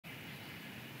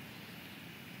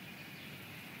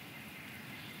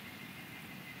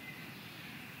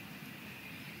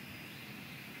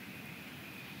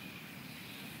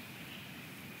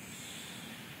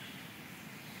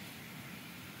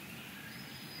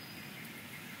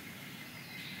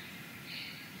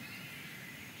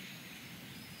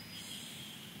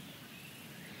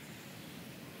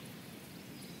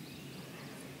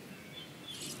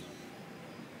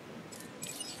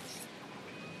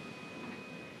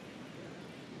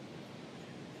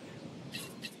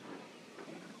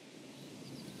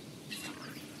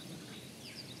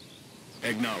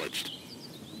Acknowledged.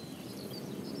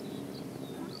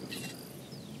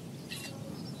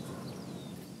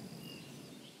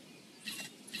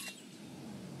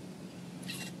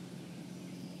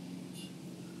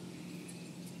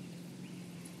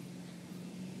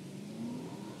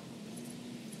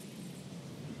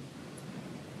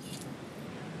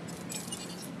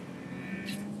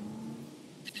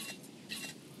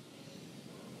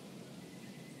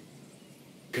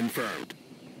 Confirmed.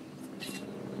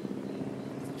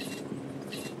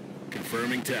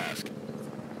 Confirming task.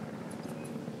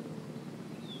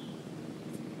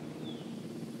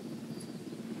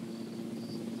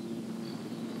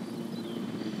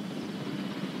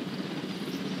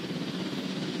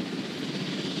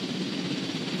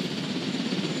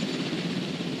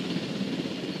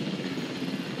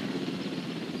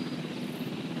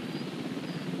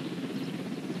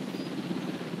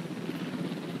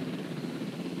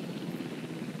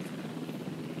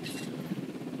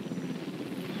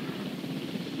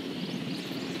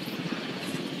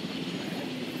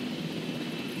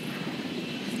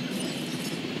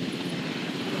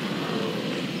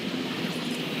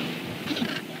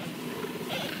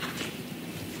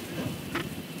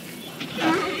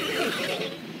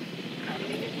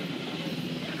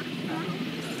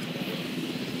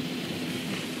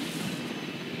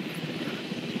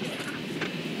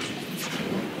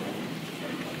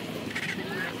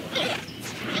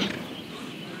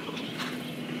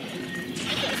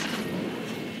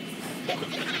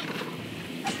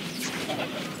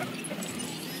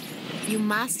 You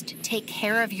must take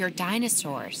care of your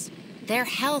dinosaurs. Their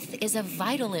health is of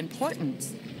vital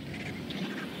importance.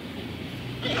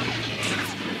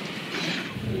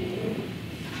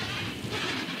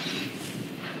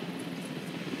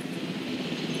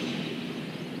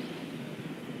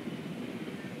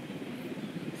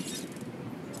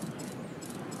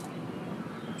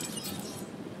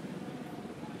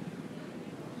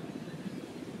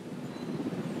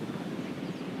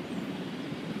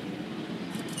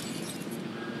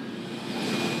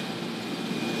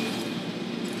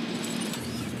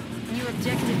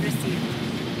 Objective received.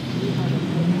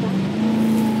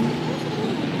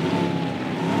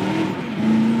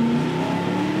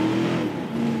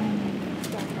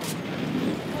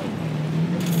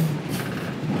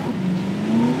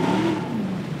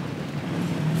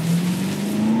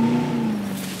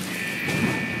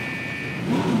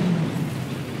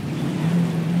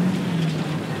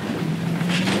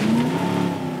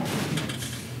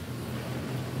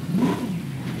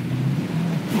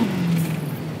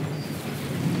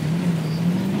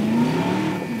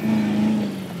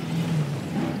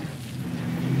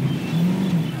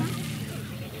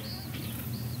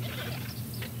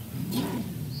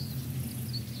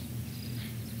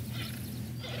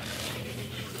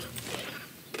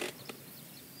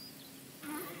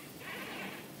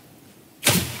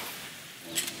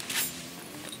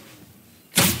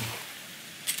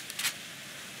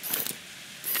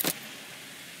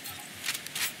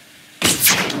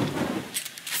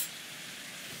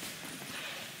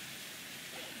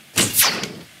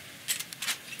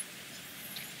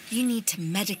 You need to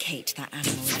medicate that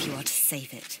animal if you are to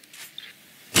save it.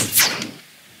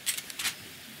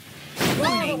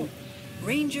 Warning!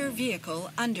 Ranger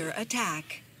vehicle under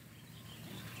attack.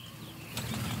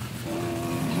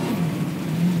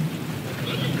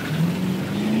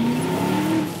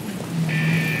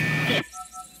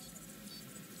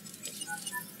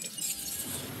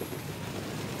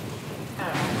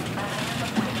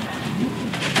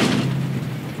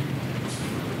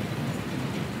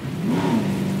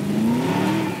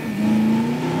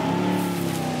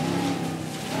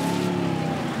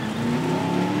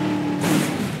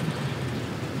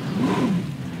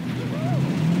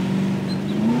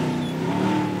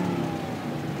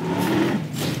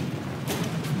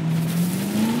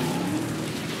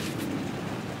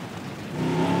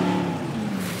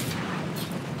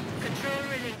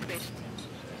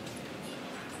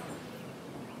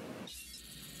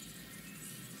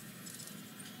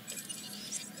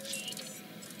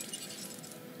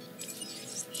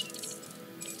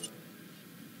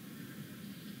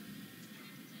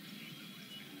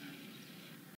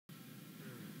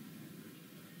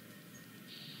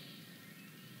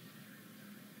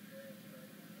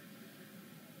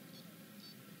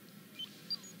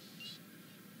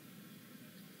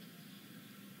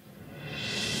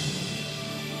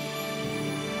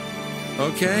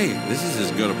 Okay, this is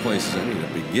as good a place as any to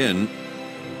begin.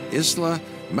 Isla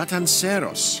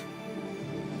Matanceros.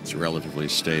 It's relatively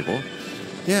stable.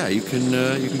 Yeah, you can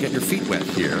get your feet wet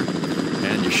here,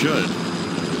 and you should.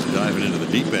 Just diving into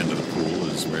the deep end of the pool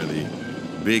is where the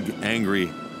big, angry,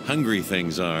 hungry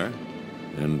things are.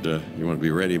 And you want to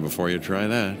be ready before you try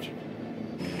that.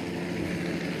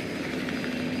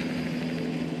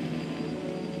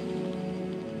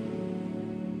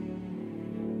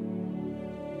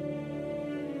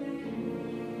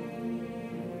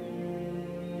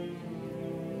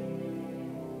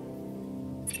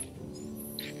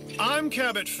 I'm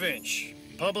Cabot Finch,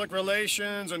 Public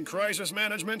Relations and Crisis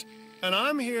Management, and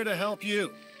I'm here to help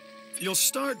you. You'll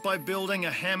start by building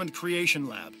a Hammond Creation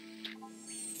Lab.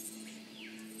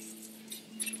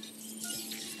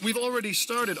 We've already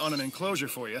started on an enclosure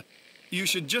for you. You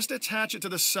should just attach it to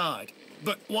the side.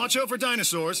 But watch out for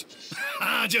dinosaurs.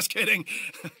 Just kidding.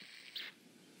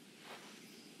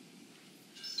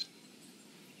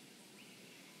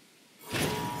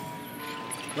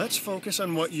 Let's focus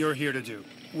on what you're here to do,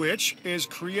 which is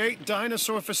create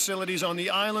dinosaur facilities on the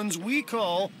islands we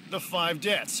call the Five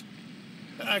Deaths.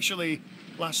 Actually,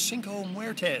 Las Cinco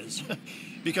Muertes,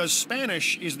 because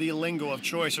Spanish is the lingo of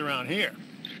choice around here.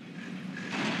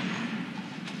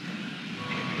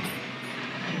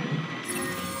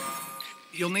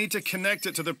 You'll need to connect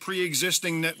it to the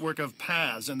pre-existing network of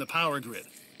paths and the power grid.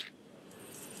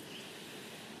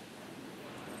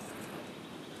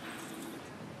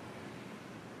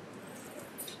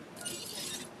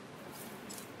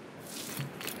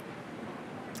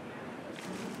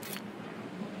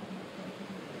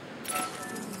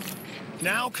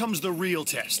 Now comes the real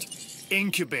test,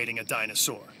 incubating a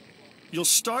dinosaur. You'll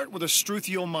start with a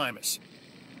Struthiomimus.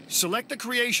 Select the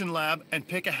creation lab and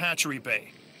pick a hatchery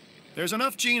bay. There's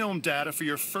enough genome data for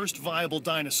your first viable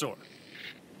dinosaur.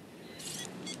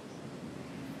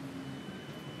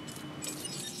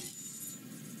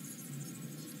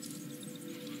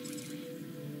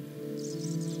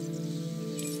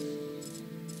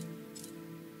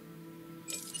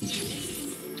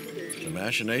 The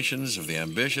machinations of the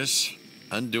ambitious,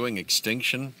 undoing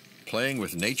extinction, playing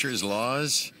with nature's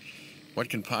laws. What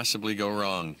can possibly go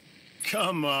wrong?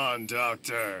 Come on,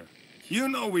 Doctor. You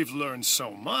know we've learned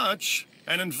so much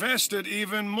and invested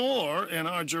even more in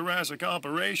our Jurassic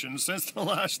operations since the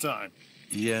last time.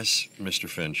 Yes, Mr.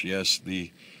 Finch, yes,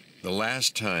 the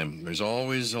last time. There's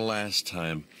always a last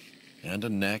time. And a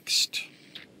next.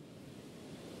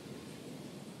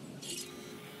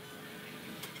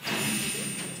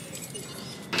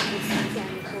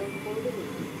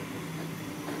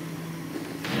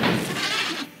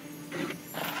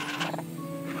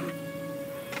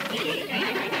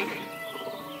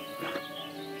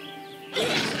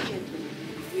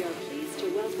 We are pleased to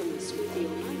welcome the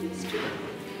Struthiomimus to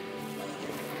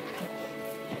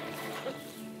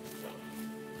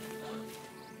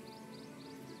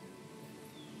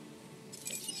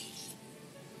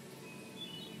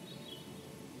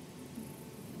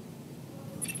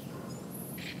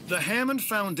The Hammond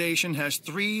Foundation has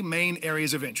three main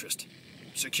areas of interest: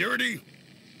 security,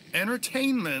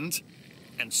 entertainment,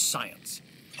 and science.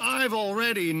 I've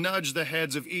already nudged the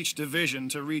heads of each division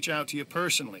to reach out to you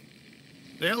personally.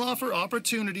 They'll offer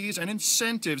opportunities and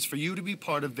incentives for you to be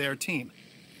part of their team.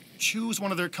 Choose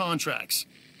one of their contracts.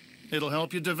 It'll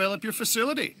help you develop your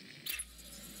facility.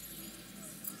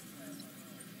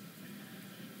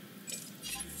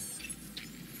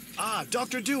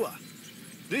 Dr. Dua.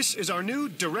 This is our new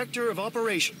Director of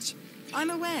Operations. I'm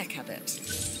aware,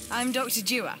 Cabot. I'm Dr.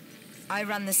 Dua. I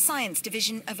run the science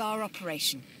division of our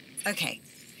operation. Okay,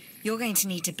 you're going to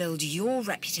need to build your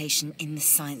reputation in the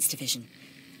science division.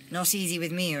 Not easy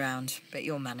with me around, but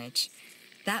you'll manage.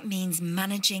 That means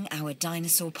managing our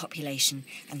dinosaur population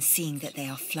and seeing that they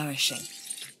are flourishing.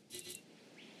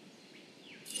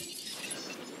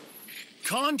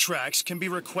 Contracts can be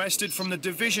requested from the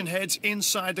division heads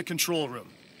inside the control room.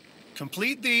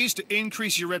 Complete these to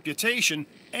increase your reputation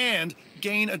and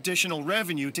gain additional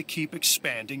revenue to keep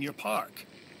expanding your park.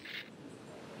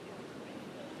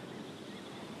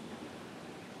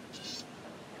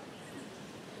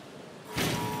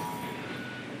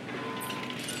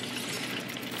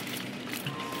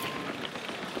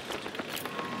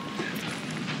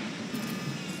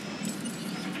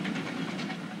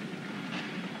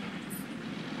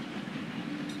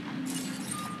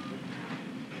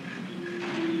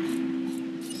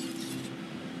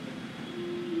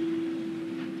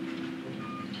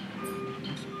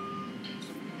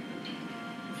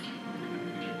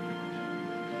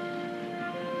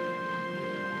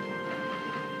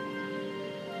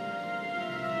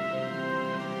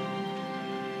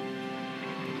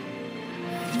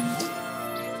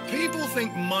 People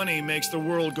think money makes the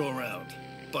world go round,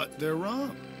 but they're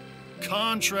wrong.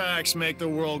 Contracts make the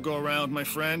world go round, my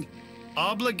friend.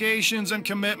 Obligations and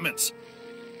commitments.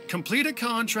 Complete a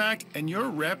contract and your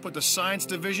rep with the science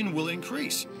division will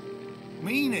increase.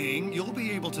 meaning you'll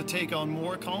be able to take on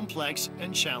more complex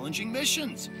and challenging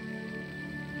missions.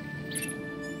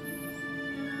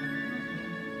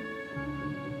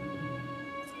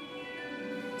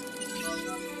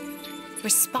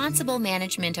 Responsible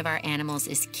management of our animals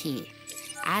is key,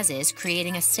 as is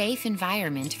creating a safe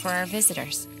environment for our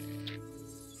visitors.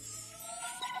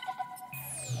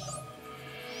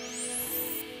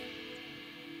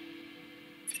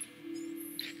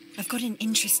 I've got an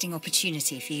interesting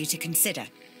opportunity for you to consider.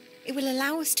 It will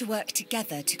allow us to work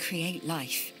together to create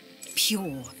life.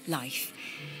 Pure life.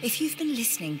 If you've been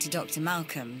listening to Dr.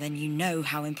 Malcolm, then you know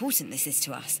how important this is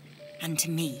to us, and to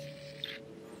me.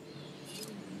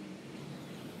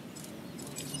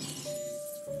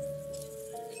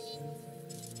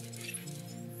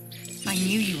 I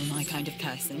knew you were my kind of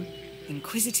person.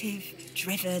 Inquisitive,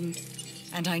 driven,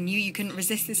 and I knew you couldn't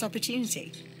resist this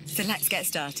opportunity. So let's get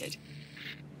started.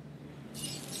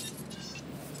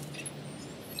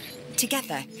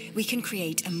 Together, we can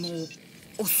create a more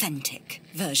authentic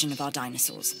version of our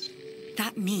dinosaurs.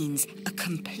 That means a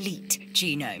complete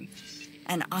genome.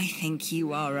 And I think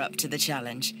you are up to the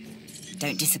challenge.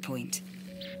 Don't disappoint.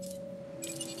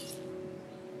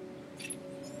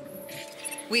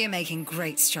 We are making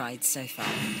great strides so far.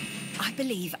 I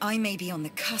believe I may be on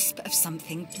the cusp of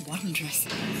something wondrous.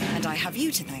 And I have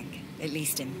you to thank, at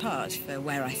least in part, for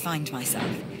where I find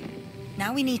myself.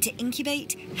 Now we need to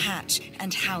incubate, hatch,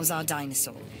 and house our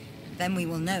dinosaur. Then we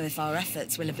will know if our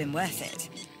efforts will have been worth it.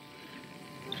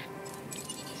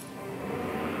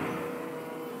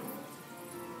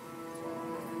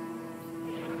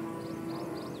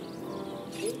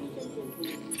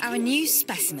 Our new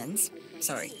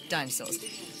dinosaurs,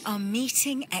 are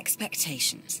meeting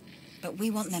expectations. But we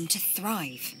want them to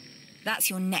thrive. That's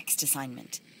your next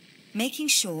assignment. Making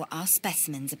sure our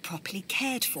specimens are properly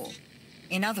cared for.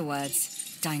 In other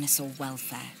words, dinosaur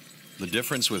welfare. The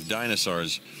difference with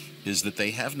dinosaurs is that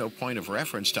they have no point of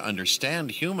reference to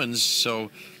understand humans,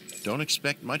 so don't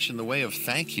expect much in the way of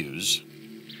thank yous.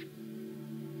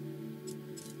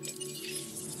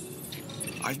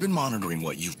 I've been monitoring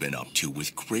what you've been up to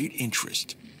with great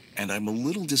interest, and I'm a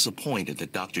little disappointed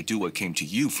that Dr. Dua came to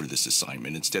you for this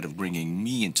assignment instead of bringing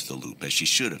me into the loop as she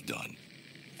should have done.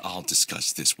 I'll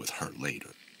discuss this with her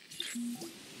later.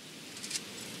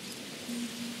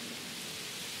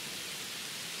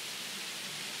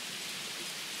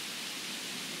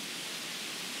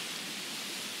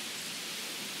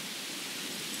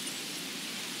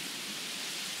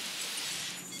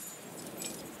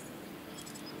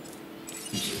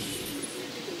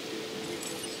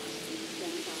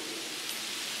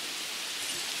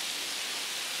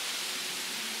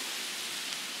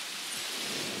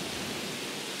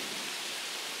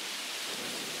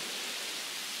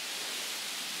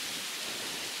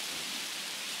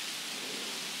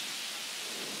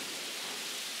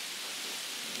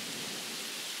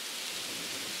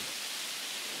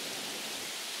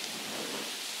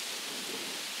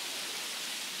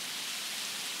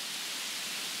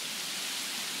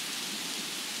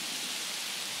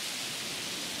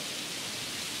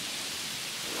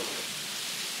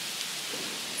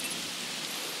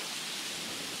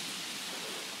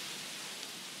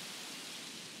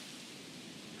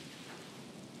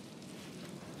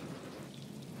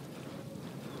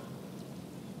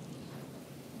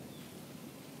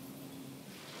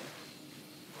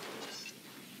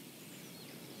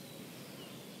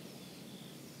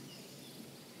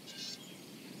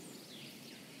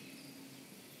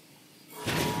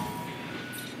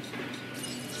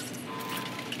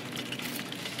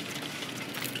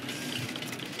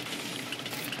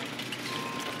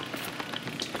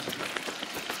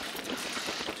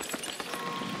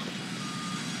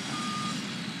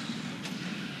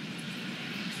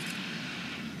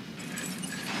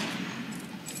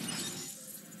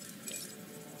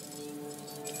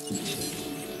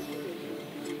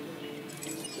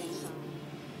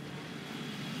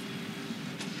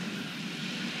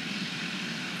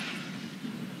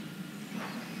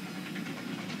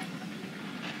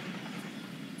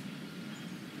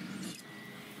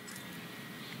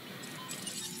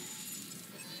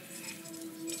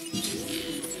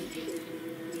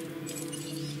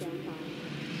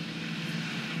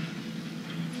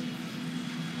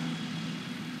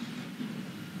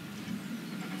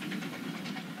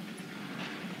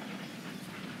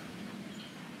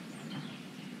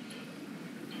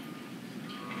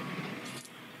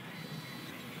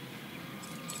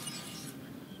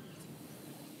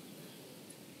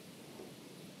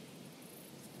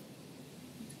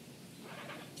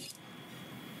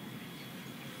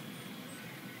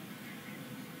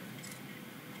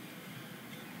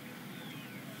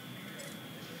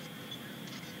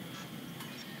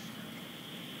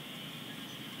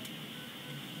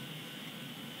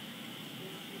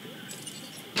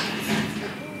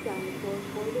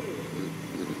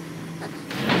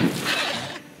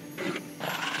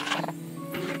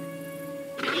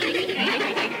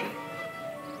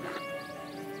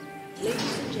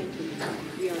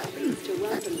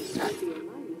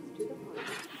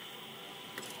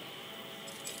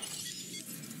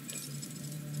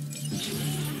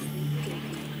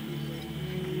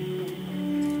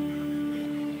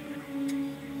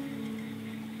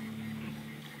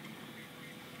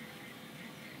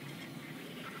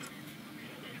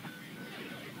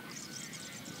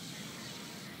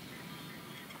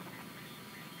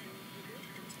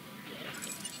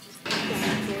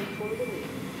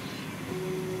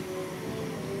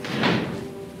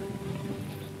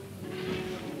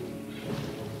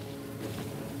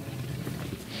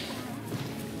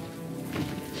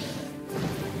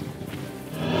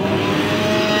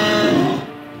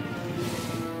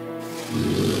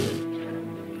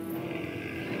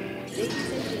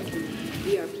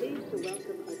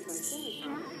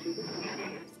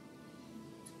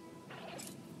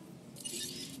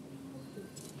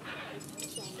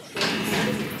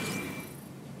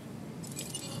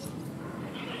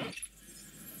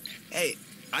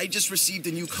 I just received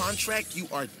a new contract you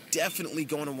are definitely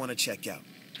going to want to check out.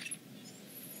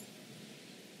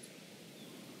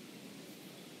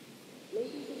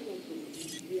 Ladies and gentlemen,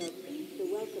 we are pleased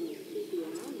to welcome the Sleepy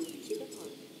Ohio to the park.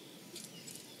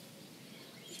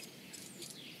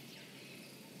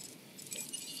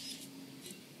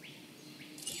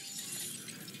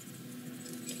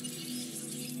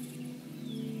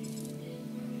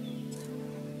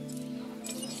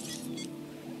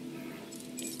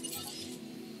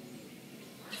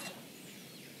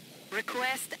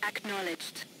 Request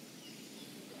acknowledged.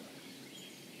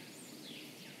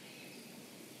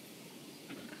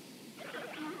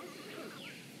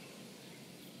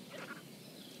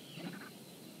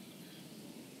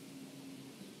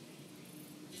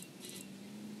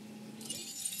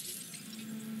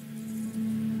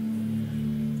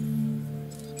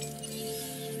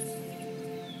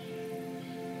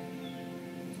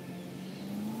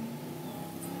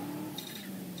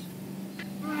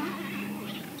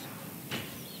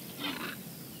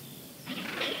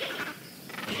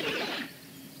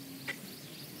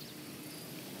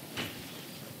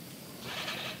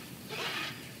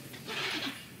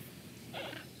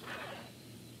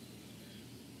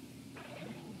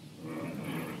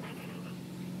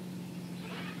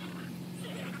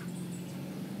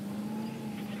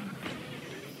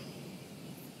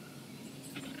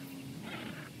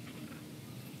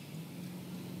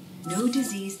 No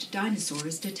diseased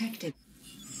dinosaurs detected.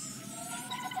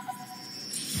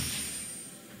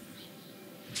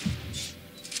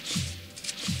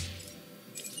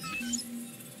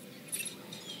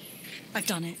 I've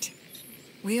done it.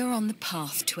 We are on the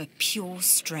path to a pure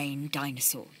strain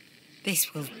dinosaur.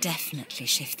 This will definitely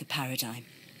shift the paradigm.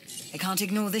 I can't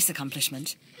ignore this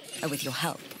accomplishment. With your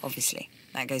help, obviously.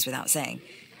 That goes without saying.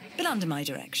 But under my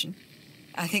direction.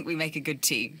 I think we make a good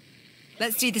team.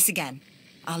 Let's do this again.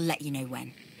 I'll let you know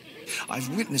when.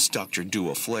 I've witnessed Dr.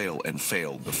 Dua flail and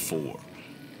fail before.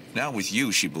 Now with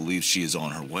you, she believes she is on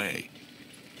her way.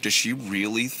 Does she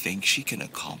really think she can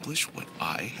accomplish what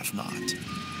I have not?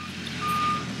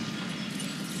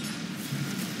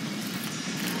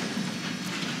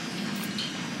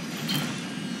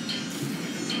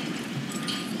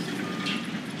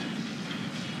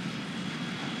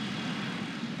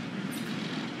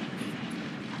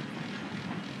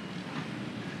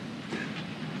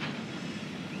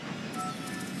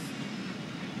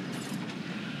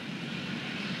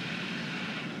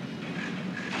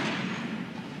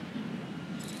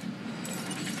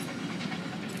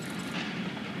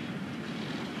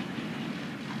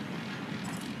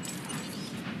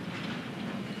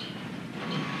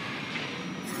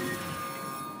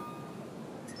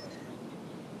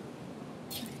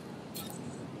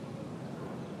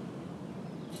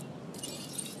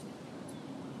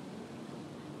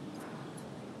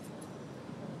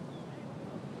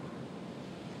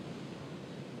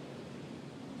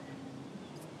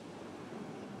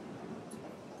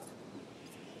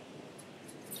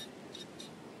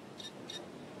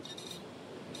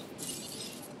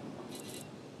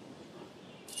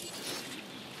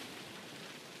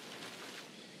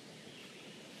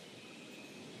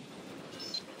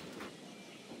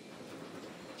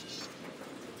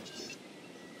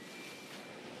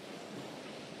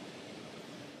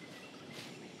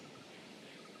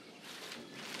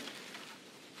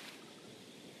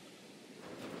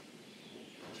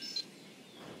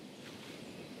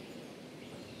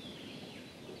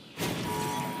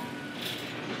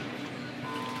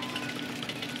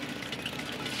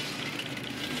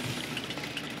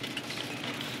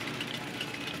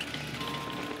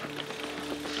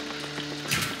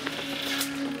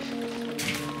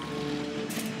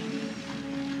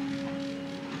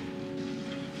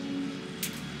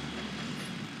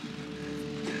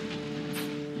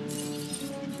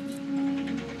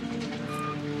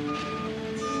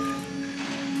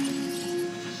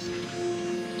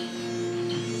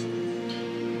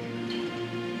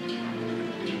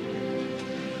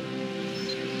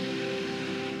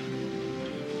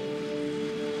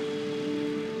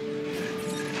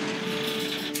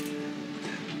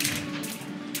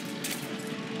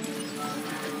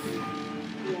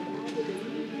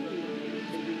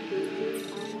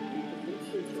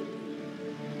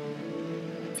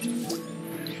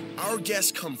 Our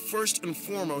guests come first and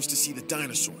foremost to see the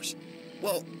dinosaurs.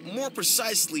 Well, more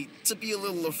precisely, to be a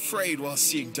little afraid while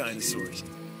seeing dinosaurs.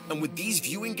 And with these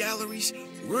viewing galleries,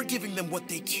 we're giving them what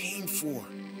they came for.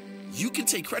 You can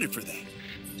take credit for that.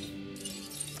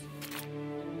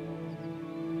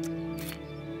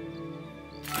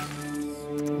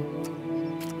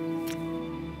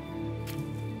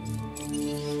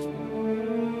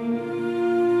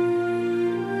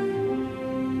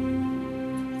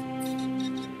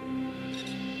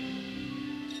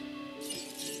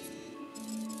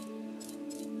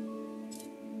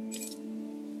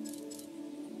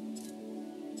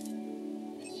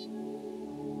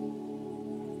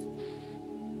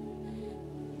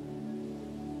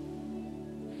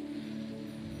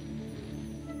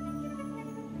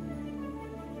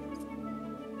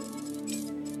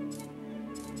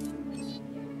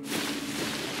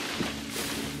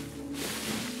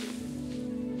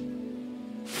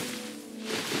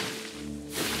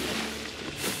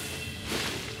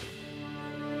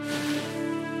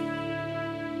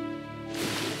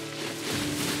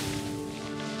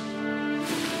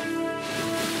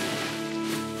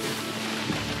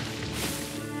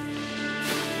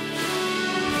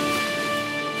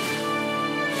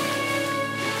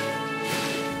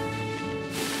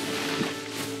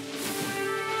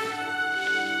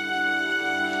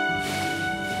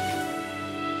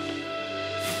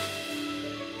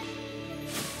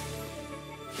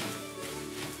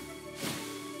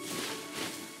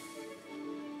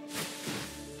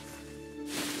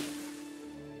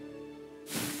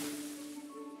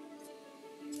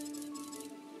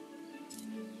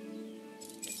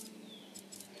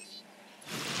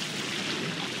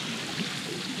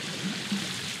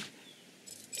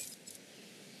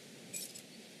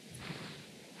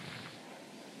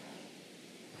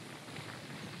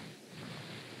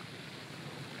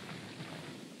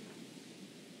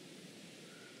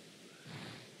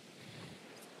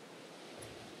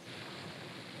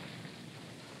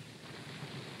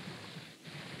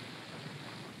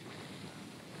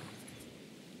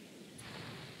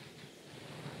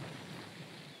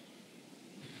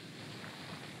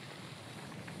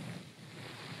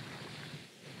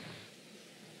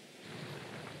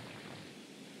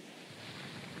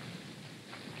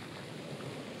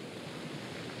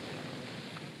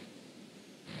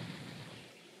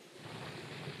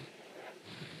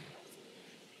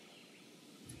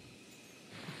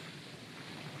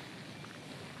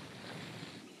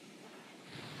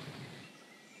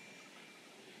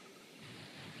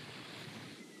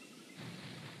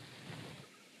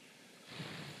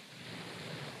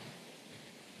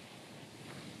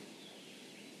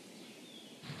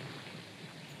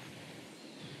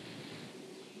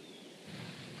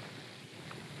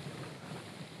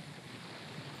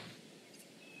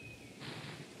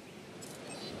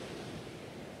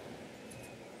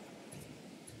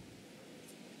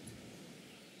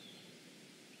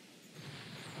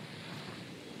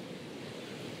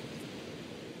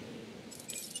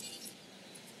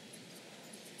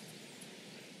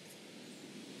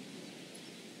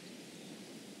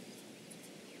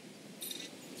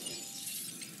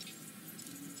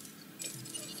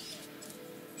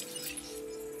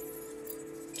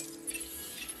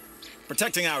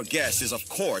 Protecting our guests is, of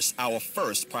course, our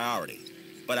first priority.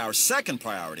 But our second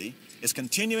priority is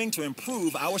continuing to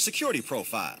improve our security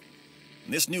profile.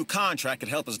 And this new contract could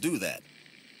help us do that.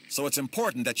 So it's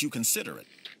important that you consider it.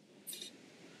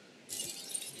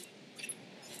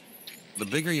 The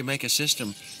bigger you make a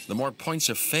system, the more points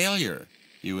of failure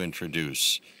you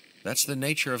introduce. That's the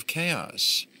nature of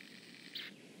chaos.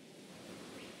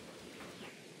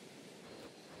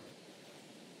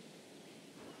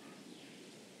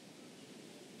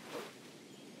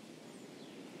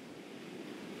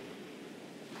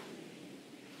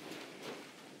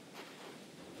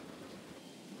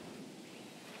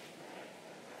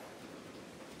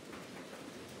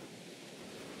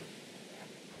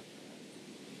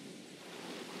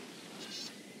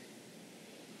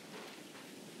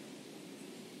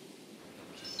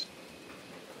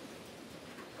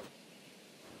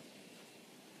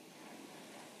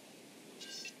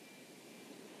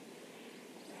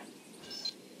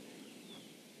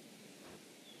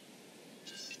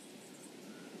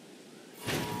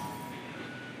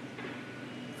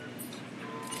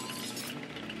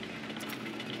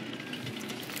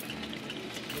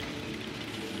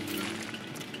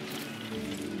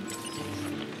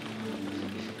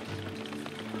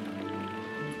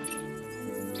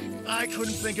 I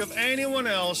couldn't think of anyone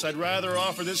else I'd rather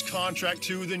offer this contract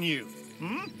to than you.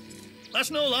 That's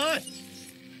no lie.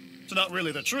 It's not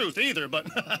really the truth either, but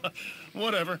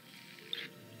whatever.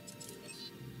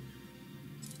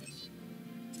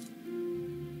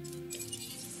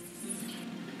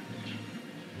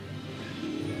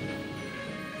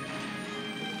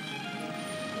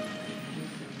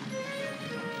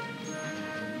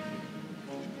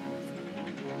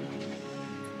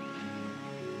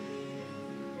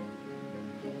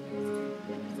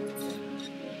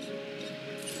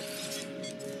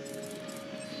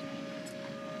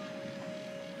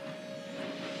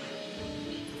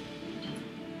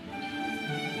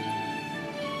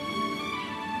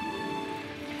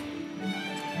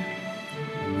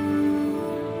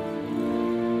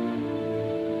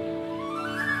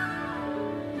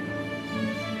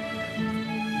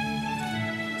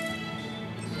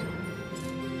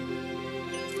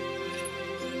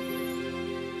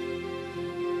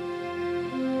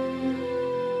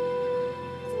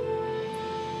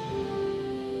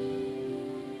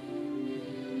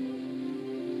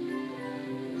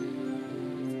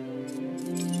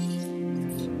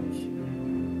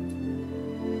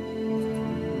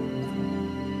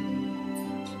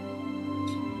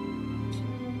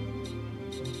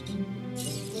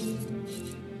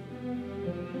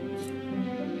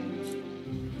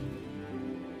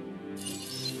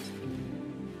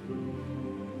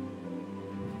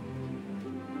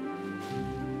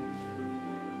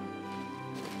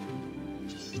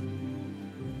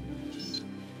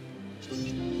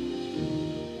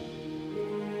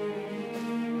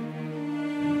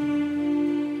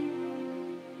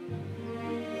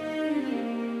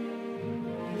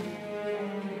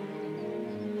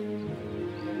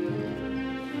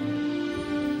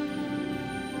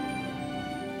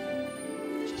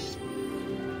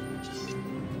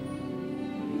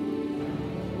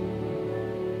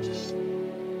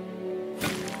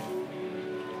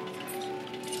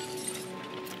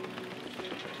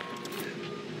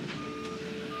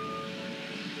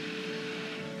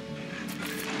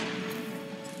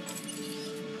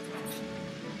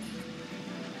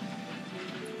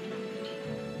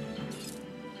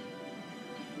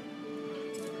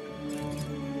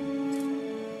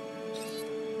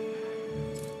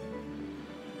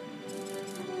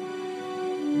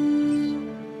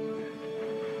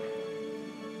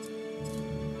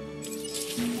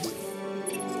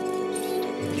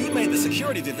 The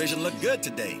security division looked good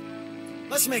today.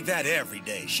 Let's make that every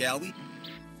day, shall we?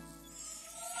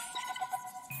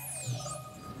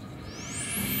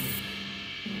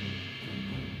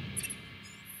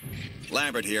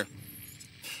 Lambert here.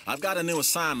 I've got a new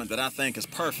assignment that I think is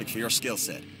perfect for your skill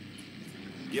set.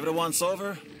 Give it a once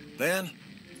over, then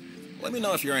let me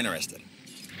know if you're interested.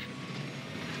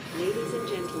 Ladies and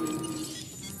gentlemen,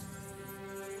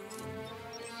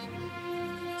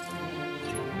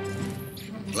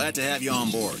 glad to have you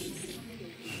on board.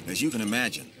 As you can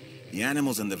imagine, the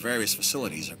animals in the various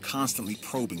facilities are constantly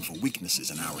probing for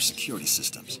weaknesses in our security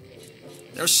systems.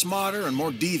 They're smarter and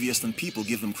more devious than people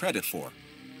give them credit for.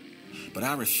 But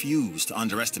I refuse to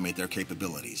underestimate their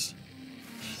capabilities.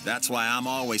 That's why I'm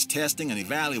always testing and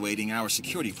evaluating our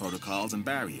security protocols and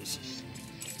barriers.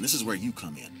 And this is where you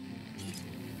come in.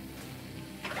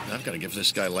 I've got to give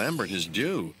this guy Lambert his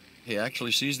due. He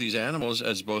actually sees these animals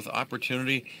as both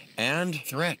opportunity and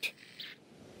threat.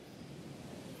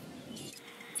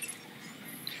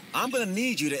 I'm gonna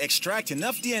need you to extract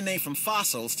enough DNA from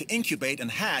fossils to incubate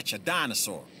and hatch a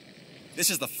dinosaur. This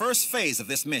is the first phase of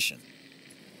this mission.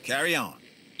 Carry on.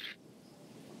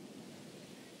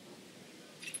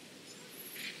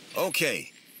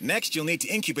 Okay, next you'll need to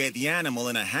incubate the animal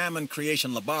in a Hammond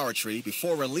creation laboratory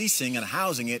before releasing and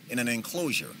housing it in an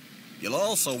enclosure. You'll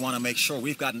also want to make sure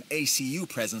we've got an ACU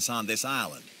presence on this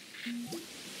island.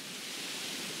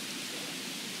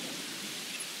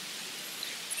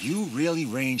 You really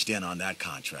ranged in on that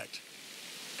contract.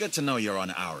 Good to know you're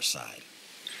on our side.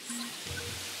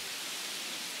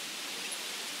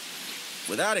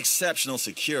 Without exceptional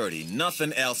security,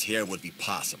 nothing else here would be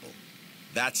possible.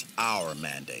 That's our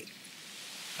mandate.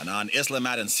 And on Isla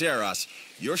Matanceros,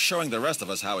 you're showing the rest of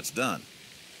us how it's done.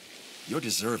 You're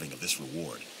deserving of this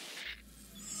reward.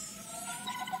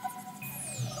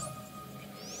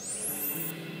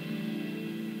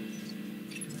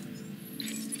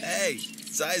 Hey,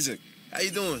 it's Isaac. How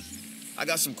you doing? I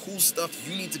got some cool stuff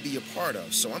you need to be a part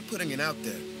of, so I'm putting it out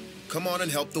there. Come on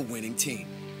and help the winning team.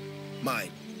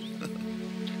 Mine.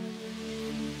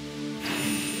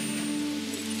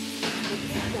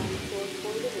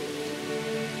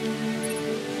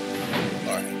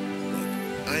 Alright,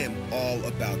 look, I am all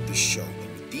about the show.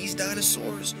 And with these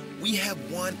dinosaurs, we have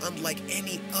one unlike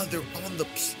any other on the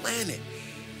planet.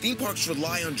 Theme parks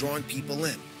rely on drawing people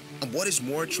in. And what is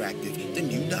more attractive than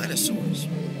new dinosaurs?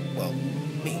 Well,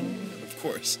 me, of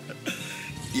course.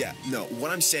 Yeah, no, what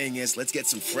I'm saying is let's get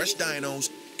some fresh dinos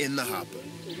in the hopper.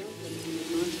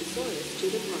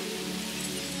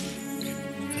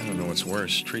 I don't know what's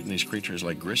worse, treating these creatures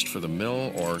like grist for the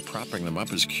mill or propping them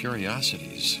up as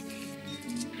curiosities.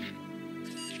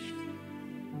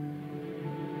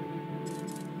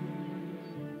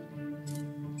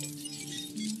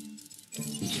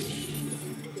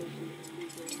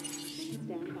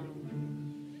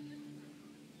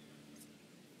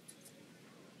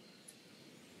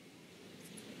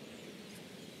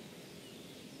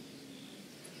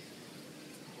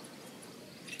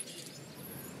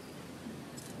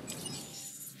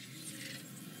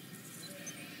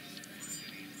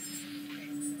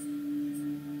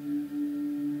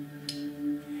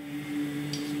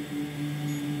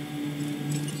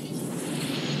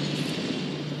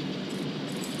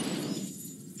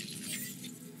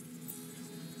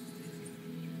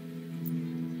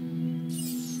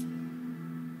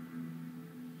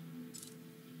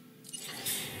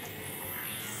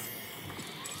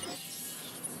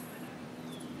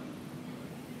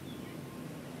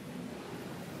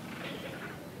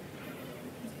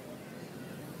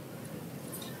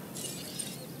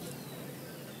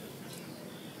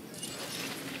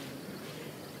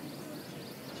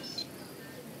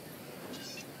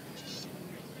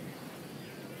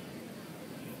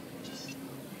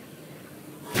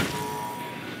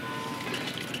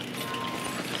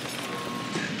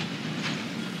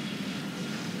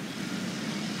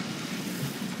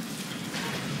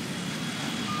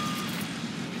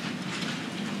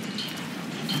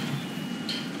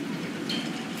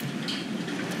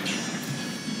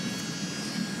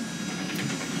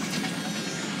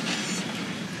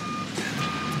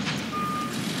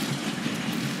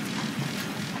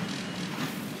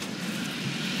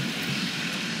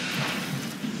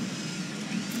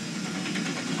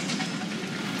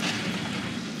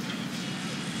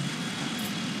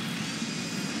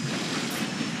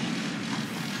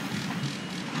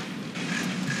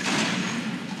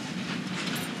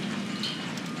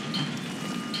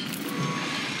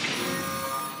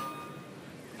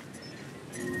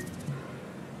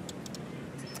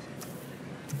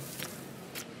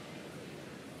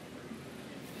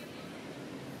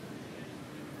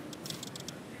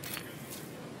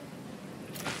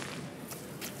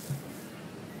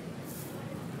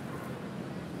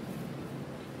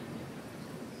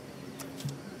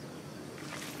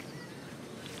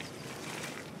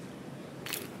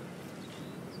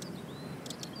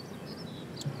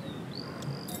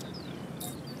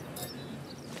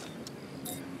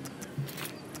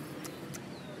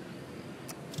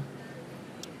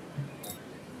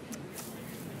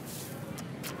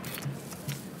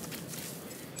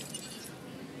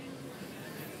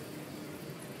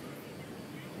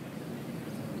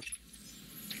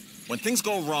 When things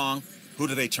go wrong, who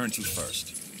do they turn to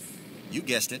first? You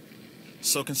guessed it.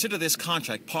 So consider this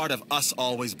contract part of us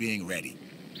always being ready.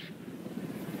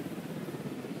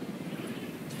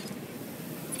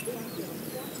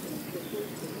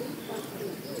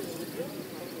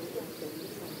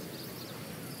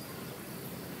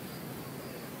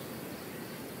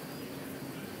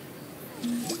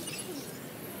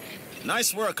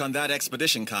 Nice work on that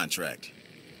expedition contract.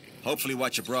 Hopefully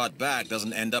what you brought back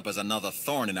doesn't end up as another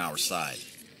thorn in our side.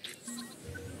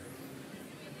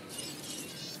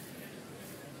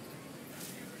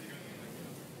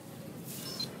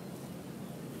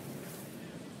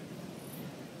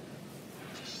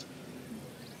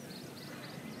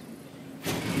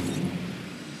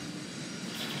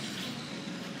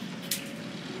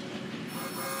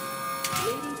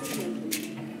 Ladies and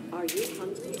gentlemen, are you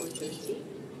hungry or thirsty?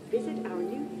 Visit our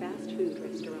new fast food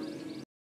restaurant.